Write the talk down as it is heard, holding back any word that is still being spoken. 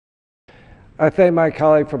I thank my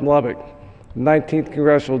colleague from Lubbock, 19th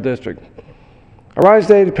Congressional District. I rise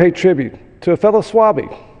today to pay tribute to a fellow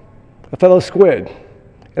Swabie, a fellow Squid,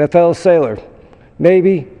 and a fellow sailor,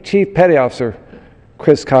 Navy Chief Petty Officer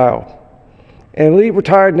Chris Kyle, an elite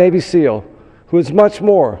retired Navy SEAL who is much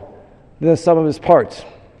more than the sum of his parts.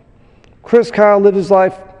 Chris Kyle lived his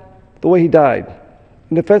life the way he died,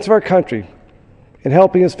 in defense of our country and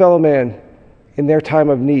helping his fellow man in their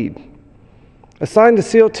time of need. Assigned to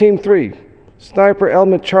SEAL Team 3, Sniper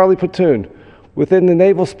Element Charlie Platoon, within the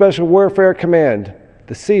Naval Special Warfare Command,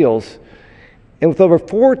 the SEALs, and with over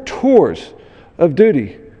 4 tours of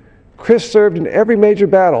duty, Chris served in every major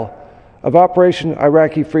battle of Operation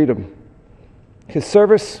Iraqi Freedom. His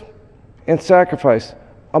service and sacrifice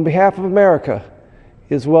on behalf of America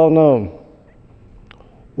is well known.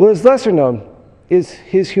 What is lesser known is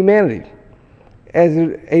his humanity as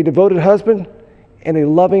a devoted husband and a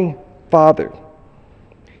loving father.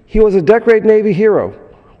 He was a decorated Navy hero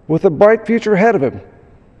with a bright future ahead of him.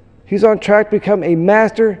 He's on track to become a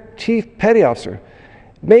Master Chief Petty Officer,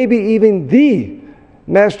 maybe even the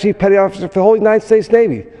Master Chief Petty Officer for the whole United States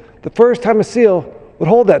Navy, the first time a SEAL would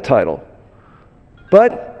hold that title.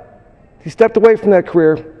 But he stepped away from that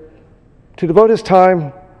career to devote his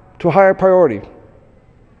time to a higher priority,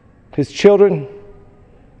 his children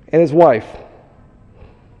and his wife.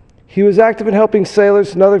 He was active in helping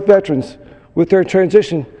sailors and other veterans with their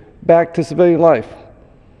transition back to civilian life.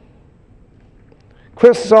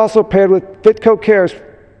 Chris is also paired with Fitco Cares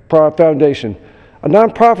Foundation, a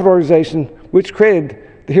nonprofit organization which created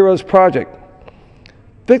the Heroes Project.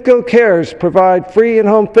 Fitco Cares provide free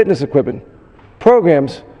in-home fitness equipment,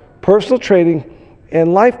 programs, personal training,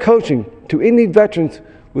 and life coaching to Indian veterans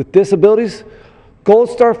with disabilities, Gold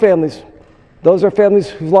Star families, those are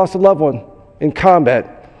families who've lost a loved one in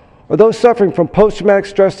combat, or those suffering from post-traumatic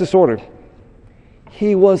stress disorder.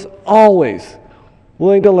 He was always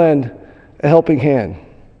willing to lend a helping hand.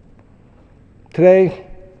 Today,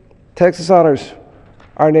 Texas honors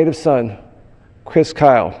our native son, Chris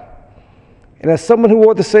Kyle. And as someone who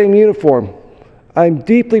wore the same uniform, I'm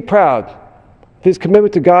deeply proud of his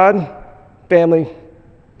commitment to God, family,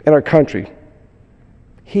 and our country.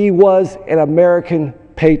 He was an American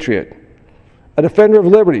patriot, a defender of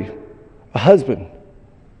liberty, a husband,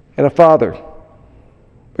 and a father.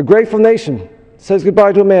 A grateful nation says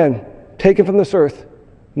goodbye to a man taken from this earth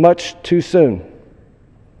much too soon.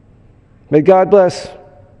 May God bless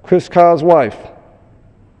Chris Kyle's wife,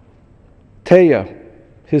 Taya,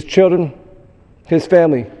 his children, his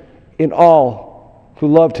family, and all who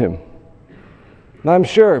loved him. And I'm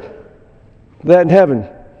sure that in heaven,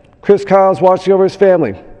 Chris Kyle is watching over his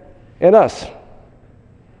family and us.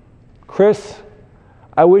 Chris,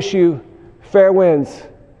 I wish you fair winds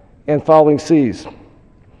and following seas.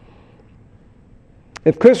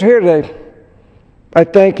 If Chris were here today, I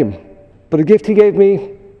thank him for the gift he gave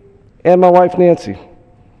me and my wife Nancy.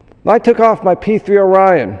 When I took off my P-3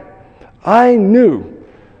 Orion, I knew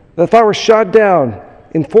that if I were shot down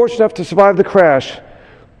and fortunate enough to survive the crash,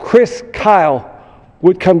 Chris Kyle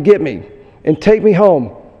would come get me and take me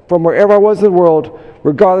home from wherever I was in the world,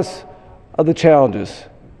 regardless of the challenges.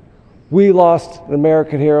 We lost an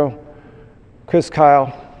American hero. Chris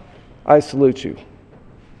Kyle, I salute you.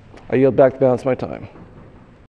 I yield back the balance of my time.